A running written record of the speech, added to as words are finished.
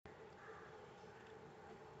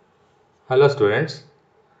Hello students,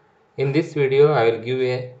 in this video I will give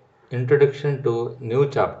a introduction to new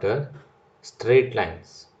chapter straight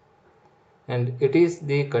lines, and it is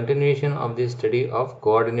the continuation of the study of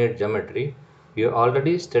coordinate geometry. You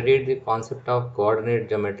already studied the concept of coordinate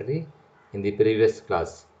geometry in the previous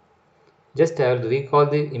class. Just I will recall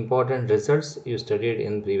the important results you studied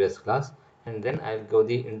in previous class, and then I will go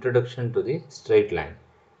the introduction to the straight line.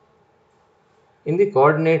 In the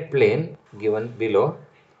coordinate plane given below,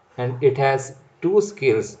 and it has two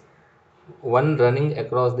scales, one running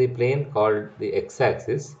across the plane called the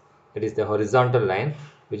x-axis, that is the horizontal line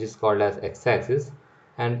which is called as x-axis,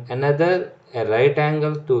 and another a right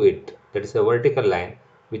angle to it, that is a vertical line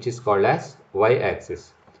which is called as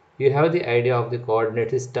y-axis. You have the idea of the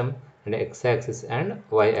coordinate system and x-axis and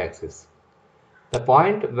y-axis. The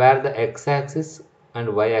point where the x-axis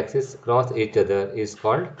and y-axis cross each other is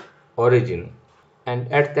called origin,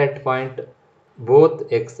 and at that point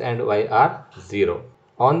both x and y are 0.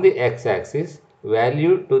 On the x-axis,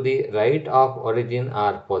 value to the right of origin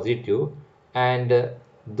are positive and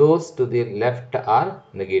those to the left are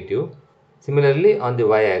negative. Similarly, on the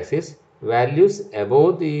y-axis, values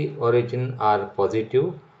above the origin are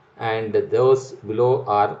positive and those below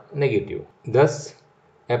are negative. Thus,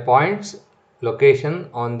 a point's location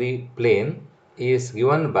on the plane is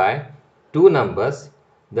given by two numbers.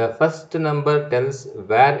 The first number tells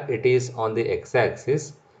where it is on the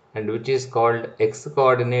x-axis, and which is called x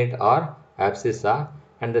coordinate or abscissa,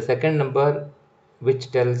 and the second number which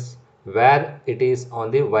tells where it is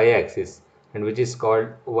on the y-axis, and which is called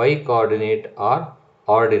y coordinate or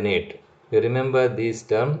ordinate. You remember these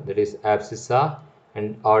terms, that is abscissa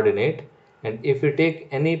and ordinate. And if you take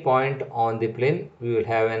any point on the plane, we will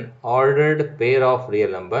have an ordered pair of real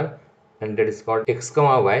number, and that is called x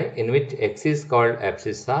comma y, in which x is called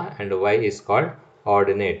abscissa and y is called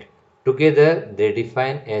ordinate. Together they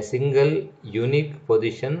define a single unique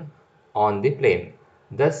position on the plane.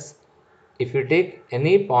 Thus, if you take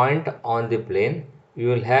any point on the plane, you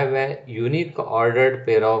will have a unique ordered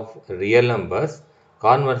pair of real numbers.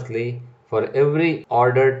 Conversely, for every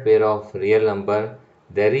ordered pair of real number,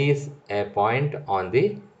 there is a point on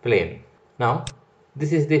the plane. Now,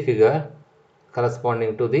 this is the figure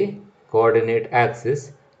corresponding to the coordinate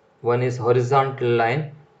axis. One is horizontal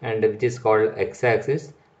line, and which is called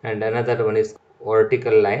x-axis, and another one is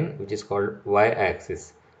vertical line which is called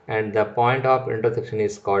y-axis, and the point of intersection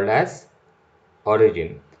is called as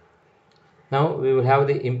origin. Now we will have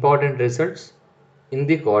the important results in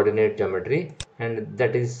the coordinate geometry, and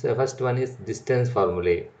that is first one is distance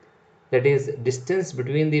formulae. That is, distance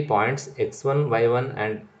between the points x1 y1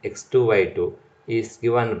 and x2 y2 is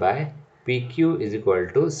given by pq is equal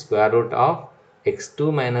to square root of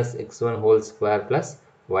x2 minus x1 whole square plus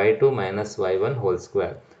y2 minus y1 whole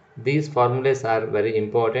square. These formulas are very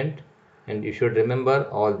important and you should remember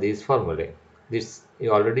all these formulae. This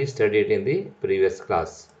you already studied in the previous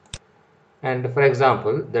class. And for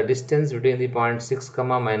example, the distance between the point 6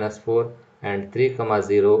 comma minus 4 and 3 comma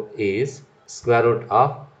 0 is square root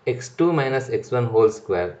of x2 minus x1 whole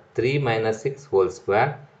square 3 minus 6 whole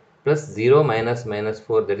square plus 0 minus minus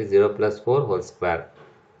 4, that is 0 plus 4 whole square.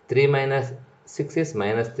 3 minus 6 is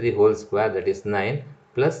minus 3 whole square, that is 9,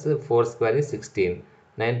 plus 4 square is 16.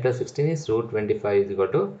 9 plus 16 is root 25 is equal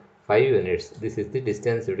to 5 units. This is the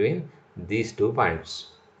distance between these two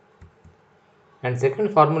points. And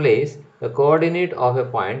second formula is the coordinate of a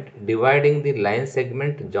point dividing the line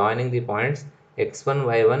segment joining the points x1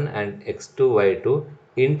 y1 and x2 y2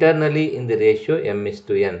 internally in the ratio m is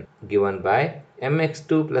to n, given by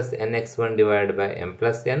mx2 plus nx1 divided by m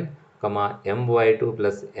plus n, comma my2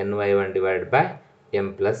 plus ny1 divided by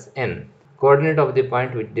m plus n. Coordinate of the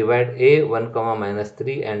point which divide a 1 comma minus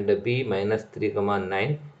 3 and b minus 3 comma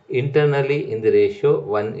 9 internally in the ratio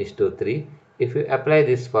 1 is to 3. If you apply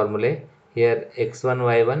this formula, here x1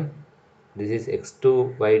 y1, this is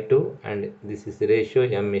x2 y2, and this is the ratio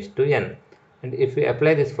m is to n. And if we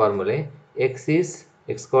apply this formula, x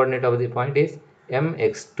coordinate of the point is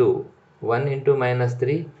mx2, 1 into minus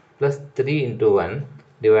 3 plus 3 into 1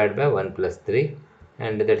 divided by 1 plus 3,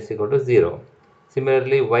 and that is equal to 0.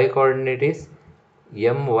 Similarly, y coordinate is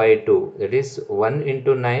my2, that is 1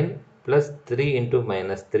 into 9 plus 3 into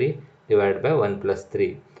minus 3 divided by 1 plus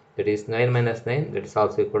 3. That is 9 minus 9, that is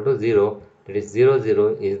also equal to 0, that is 0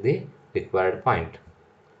 0 is the required point.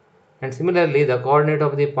 And similarly, the coordinate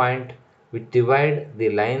of the point which divide the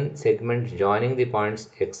line segment joining the points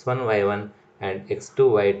x1 y1 and x2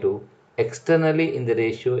 y2 externally in the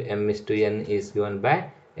ratio m is to n is given by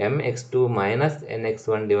mx2 minus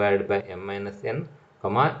nx1 divided by m minus n,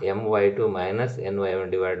 comma my2 minus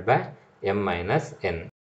ny1 divided by m minus n.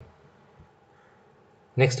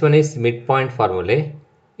 Next one is midpoint formulae.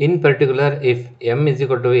 In particular, if m is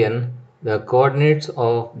equal to n, the coordinates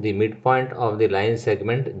of the midpoint of the line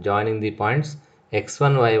segment joining the points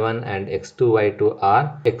x1 y1 and x2 y2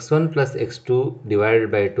 are x1 plus x2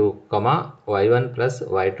 divided by 2 comma y1 plus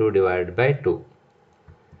y2 divided by 2.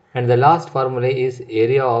 And the last formula is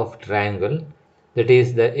area of triangle, that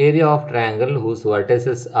is the area of triangle whose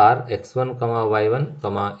vertices are x1 comma y1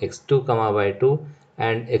 comma x2 comma y2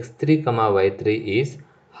 and x3 comma y3 is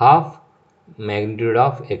half magnitude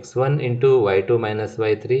of x1 into y2 minus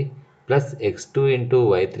y3 plus x2 into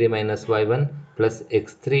y3 minus y1 plus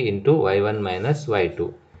x3 into y1 minus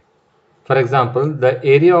y2. For example, the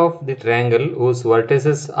area of the triangle whose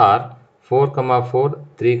vertices are 4, 4,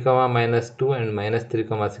 3, minus 2 and minus 3,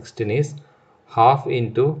 16 is half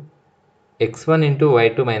into x1 into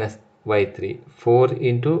y2 minus y3, 4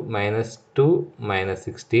 into minus 2 minus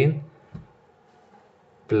 16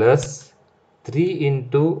 plus 3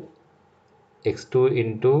 into x2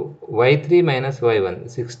 into y3 minus y1,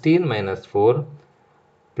 16 minus 4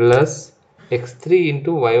 plus x3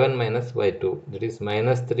 into y1 minus y2, that is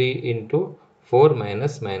minus 3 into 4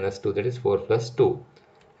 minus 2, that is 4 plus 2.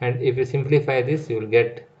 And if you simplify this, you will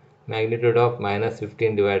get magnitude of minus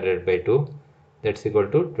 15 divided by 2, that's equal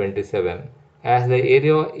to 27. As the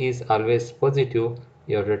area is always positive,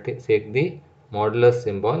 you have to take the modulus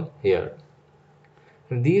symbol here.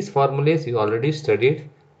 And these formulas you already studied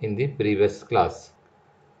in the previous class.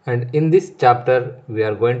 And in this chapter, we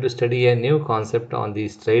are going to study a new concept on the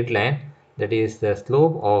straight line, that is the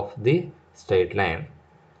slope of the straight line.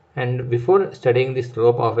 And before studying the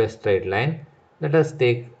slope of a straight line, let us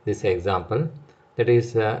take this example. That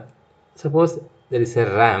is, suppose there is a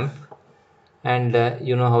ramp, and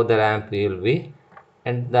you know how the ramp will be,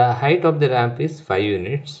 and the height of the ramp is 5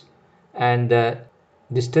 units, and the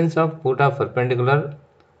distance of put of perpendicular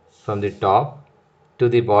from the top to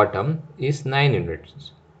the bottom is 9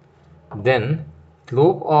 units. Then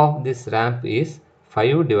slope of this ramp is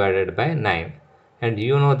 5 divided by 9, and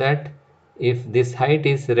you know that if this height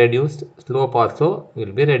is reduced, slope also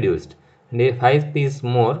will be reduced, and if height is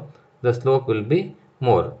more, the slope will be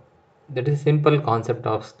more. That is simple concept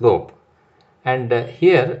of slope. And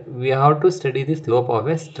here we have to study the slope of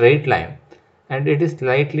a straight line, and it is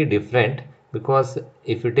slightly different, because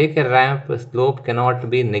if you take a ramp, slope cannot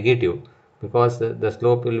be negative, because the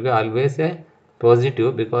slope will be always a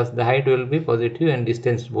positive, because the height will be positive and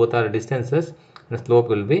distance, both are distances, the slope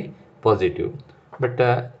will be positive. But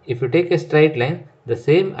if you take a straight line, the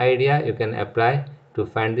same idea you can apply to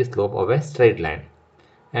find the slope of a straight line.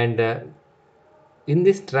 And in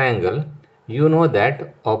this triangle, you know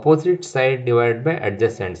that opposite side divided by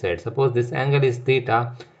adjacent side. Suppose this angle is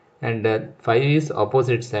theta, and 5 is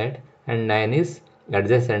opposite side and 9 is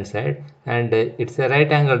adjacent side, and it's a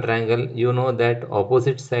right angle triangle. You know that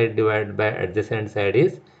opposite side divided by adjacent side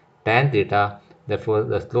is tan theta. Therefore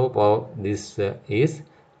the slope of this is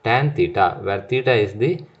tan theta, where theta is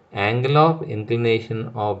the angle of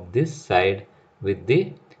inclination of this side with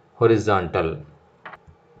the horizontal.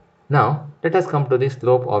 Now let us come to the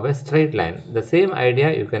slope of a straight line. The same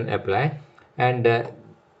idea you can apply, and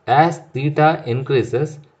as theta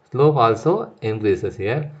increases, slope also increases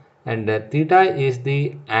here, and theta is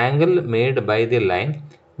the angle made by the line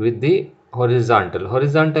with the horizontal.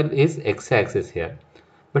 Horizontal is x-axis here.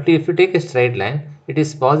 But if you take a straight line, it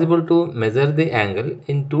is possible to measure the angle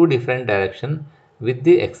in two different directions with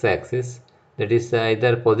the x-axis, that is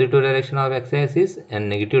either positive direction of x-axis and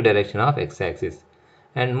negative direction of x-axis.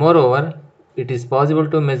 And moreover, it is possible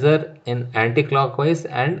to measure in anti-clockwise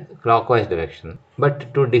and clockwise direction.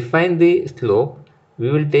 But to define the slope,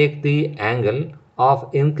 we will take the angle of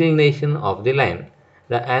inclination of the line.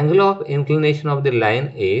 The angle of inclination of the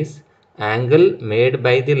line is angle made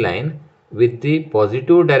by the line with the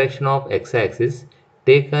positive direction of x-axis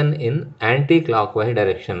taken in anti-clockwise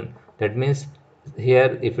direction. That means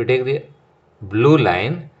here if you take the blue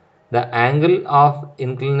line, the angle of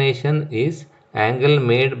inclination is angle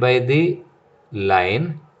made by the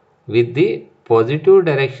line with the positive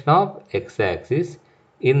direction of x-axis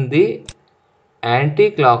in the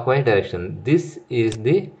anti-clockwise direction. This is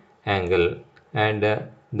the angle, and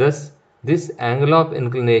thus this angle of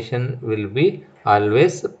inclination will be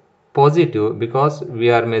always positive, because we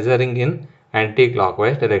are measuring in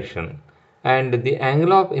anti-clockwise direction, and the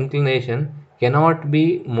angle of inclination cannot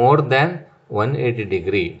be more than 180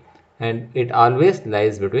 degree, and it always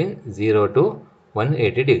lies between 0 to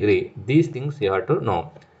 180 degree. These things you have to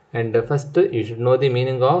know. And first you should know the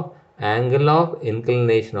meaning of angle of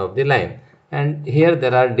inclination of the line. And here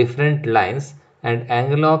there are different lines, and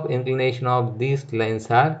angle of inclination of these lines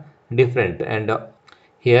are different. And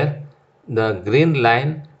here the green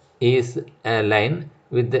line is a line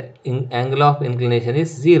with the angle of inclination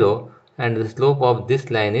is 0 and the slope of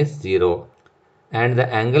this line is 0, and the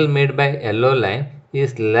angle made by yellow line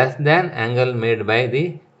is less than angle made by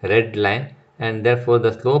the red line, and therefore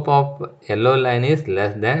the slope of yellow line is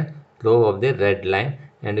less than slope of the red line.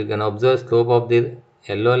 And you can observe slope of the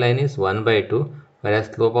yellow line is 1 by 2, whereas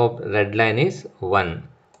slope of red line is 1.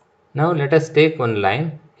 Now let us take one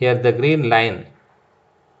line here, the green line.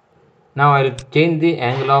 Now I will change the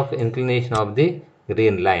angle of inclination of the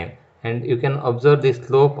green line, and you can observe the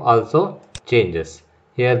slope also changes.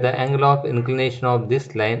 Here the angle of inclination of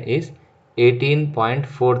this line is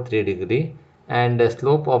 18.43 degree and the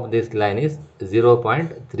slope of this line is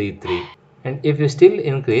 0.33. And if you still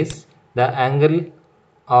increase, the angle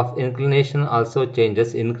of inclination also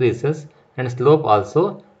increases, and slope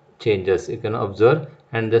also changes, you can observe.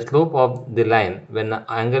 And the slope of the line, when the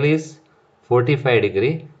angle is 45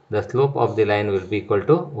 degree, the slope of the line will be equal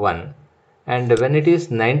to 1, and when it is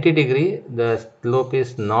 90 degree, the slope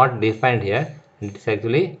is not defined here, it is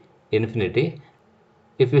actually infinity.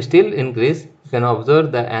 If you still increase, you can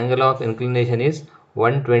observe the angle of inclination is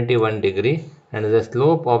 121 degree and the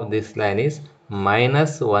slope of this line is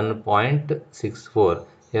minus 1.64.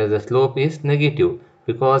 Here the slope is negative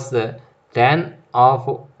because the tan of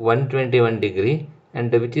 121 degree,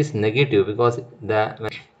 and which is negative because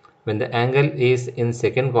when the angle is in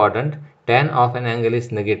second quadrant, tan of an angle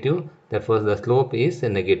is negative, therefore the slope is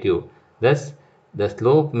negative. Thus the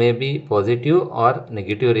slope may be positive or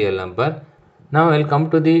negative real number. Now I will come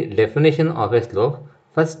to the definition of a slope.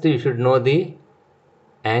 First you should know the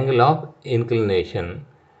angle of inclination.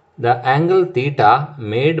 The angle theta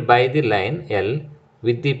made by the line L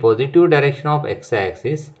with the positive direction of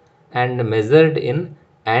x-axis and measured in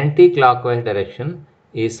anti-clockwise direction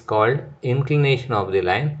is called inclination of the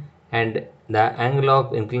line, and the angle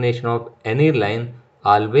of inclination of any line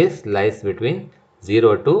always lies between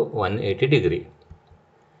 0 to 180 degree.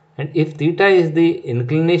 And if theta is the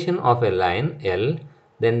inclination of a line L,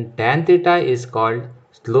 then tan theta is called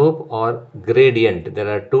slope or gradient. There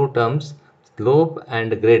are two terms, slope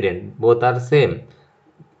and gradient, both are same,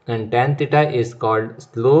 and tan theta is called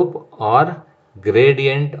slope or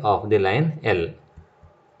gradient of the line L.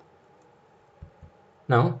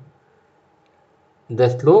 Now the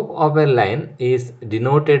slope of a line is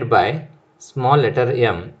denoted by small letter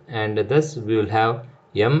m, and thus we will have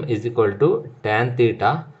m is equal to tan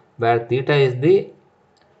theta, where theta is the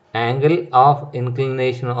angle of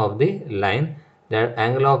inclination of the line. That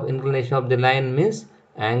angle of inclination of the line means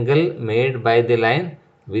angle made by the line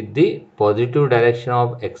with the positive direction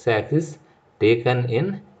of x-axis taken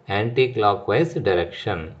in anti-clockwise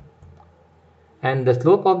direction. And the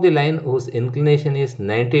slope of the line whose inclination is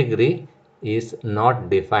 90 degree is not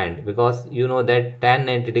defined, because you know that tan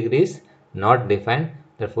 90 degree is not defined,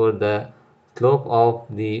 therefore the slope of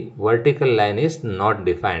the vertical line is not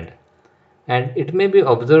defined. And it may be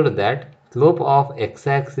observed that slope of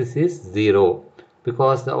x-axis is 0,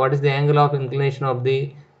 because what is the angle of inclination of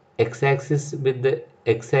the x-axis with the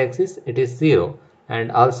x-axis? It is 0.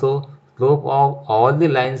 And also slope of all the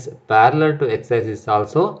lines parallel to x-axis is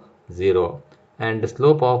also 0, and the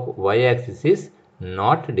slope of y-axis is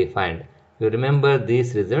not defined. You remember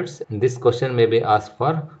these results. This question may be asked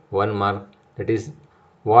for 1 mark, that is,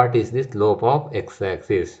 what is the slope of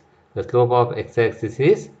x-axis? The slope of x-axis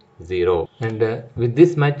is 0. And with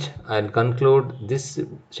this much I'll conclude this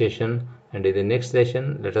session, and in the next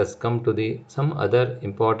session let us come to the some other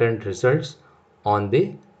important results on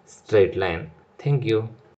the straight line. Thank you.